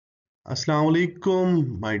Assalamu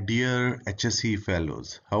alaikum, my dear HSE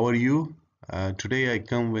fellows. How are you? Today I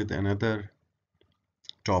come with another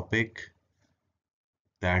topic,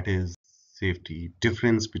 that is safety,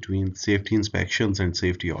 difference between safety inspections and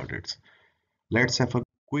safety audits. Let's have a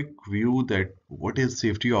quick view that what is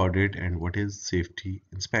safety audit and what is safety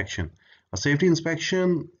inspection. A safety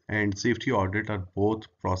inspection and safety audit are both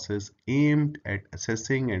processes aimed at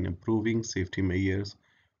assessing and improving safety measures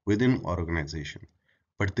within organization,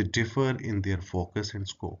 but they differ in their focus and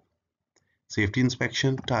scope. Safety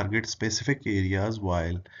inspection targets specific areas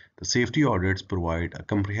while the safety audits provide a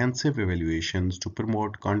comprehensive evaluations to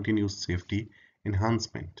promote continuous safety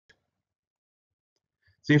enhancement.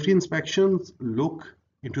 Safety inspections look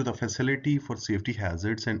into the facility for safety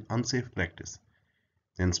hazards and unsafe practice.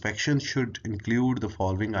 The inspection should include the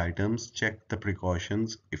following items: check the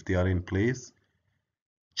precautions if they are in place,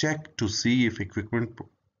 check to see if equipment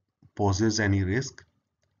poses any risk,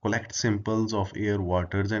 collect samples of air,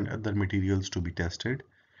 waters, and other materials to be tested,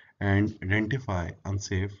 and identify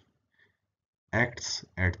unsafe acts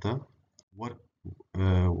at the work,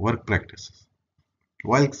 work practices.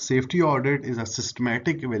 While safety audit is a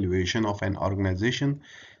systematic evaluation of an organization,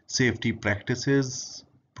 safety practices,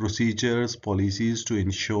 procedures, policies to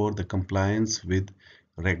ensure the compliance with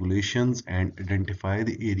regulations and identify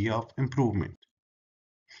the area of improvement.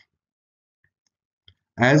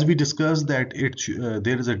 As we discussed that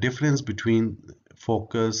there is a difference between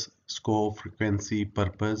focus, scope, frequency,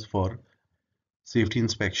 purpose for safety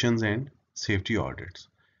inspections and safety audits.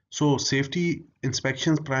 So safety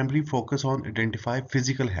inspections primarily focus on identifying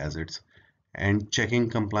physical hazards and checking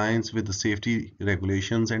compliance with the safety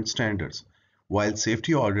regulations and standards, while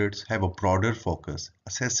safety audits have a broader focus,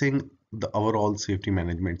 assessing the overall safety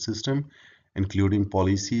management system, including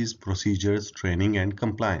policies, procedures, training, and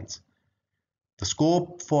compliance. The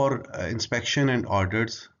scope for inspection and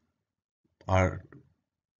audits are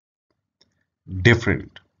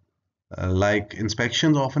different. Like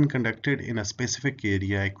inspections often conducted in a specific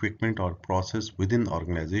area, equipment, or process within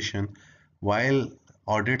organization, while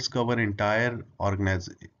audits cover entire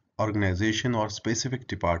organization or specific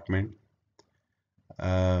department,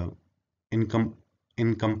 uh, encom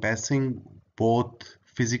encompassing both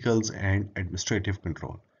physicals and administrative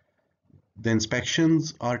control. The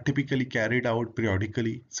inspections are typically carried out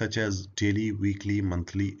periodically, such as daily, weekly,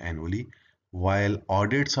 monthly, annually, while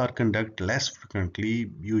audits are conducted less frequently,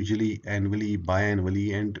 usually annually,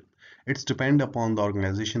 biannually, and it's depend upon the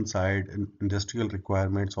organization side, industrial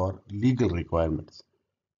requirements or legal requirements.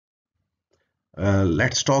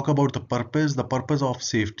 Let's talk about the purpose. The purpose of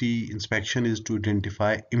safety inspection is to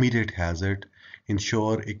identify immediate hazard,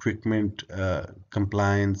 ensure equipment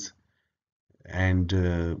compliance,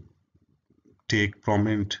 and take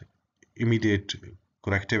prominent immediate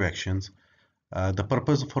corrective actions. The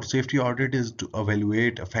purpose for safety audit is to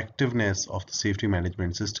evaluate effectiveness of the safety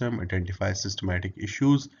management system, identify systematic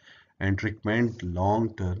issues, and recommend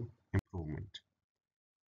long-term improvement.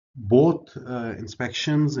 Both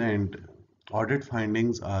inspections and audit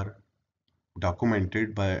findings are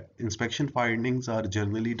documented. By inspection findings are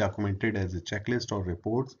generally documented as a checklist or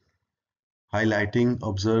reports highlighting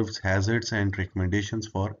observed hazards and recommendations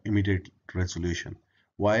for immediate resolution,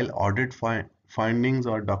 while audit findings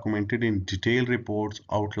are documented in detailed reports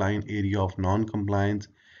outline area of non-compliance,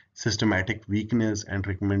 systematic weakness, and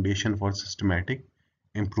recommendation for systematic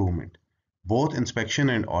improvement. Both inspection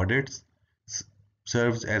and audits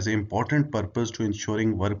serves as an important purpose to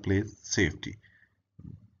ensuring workplace safety.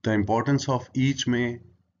 The importance of each may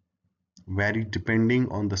vary depending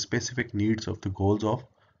on the specific needs of the goals of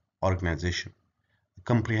organization. A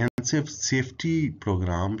comprehensive safety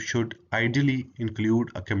program should ideally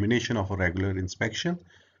include a combination of a regular inspection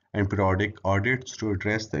and periodic audits to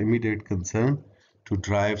address the immediate concern to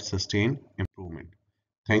drive sustained improvement.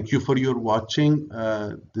 Thank you for your watching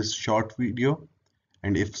this short video,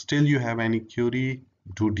 and if still you have any query,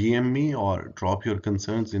 do DM me or drop your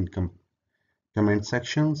concerns in comment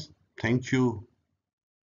sections. Thank you.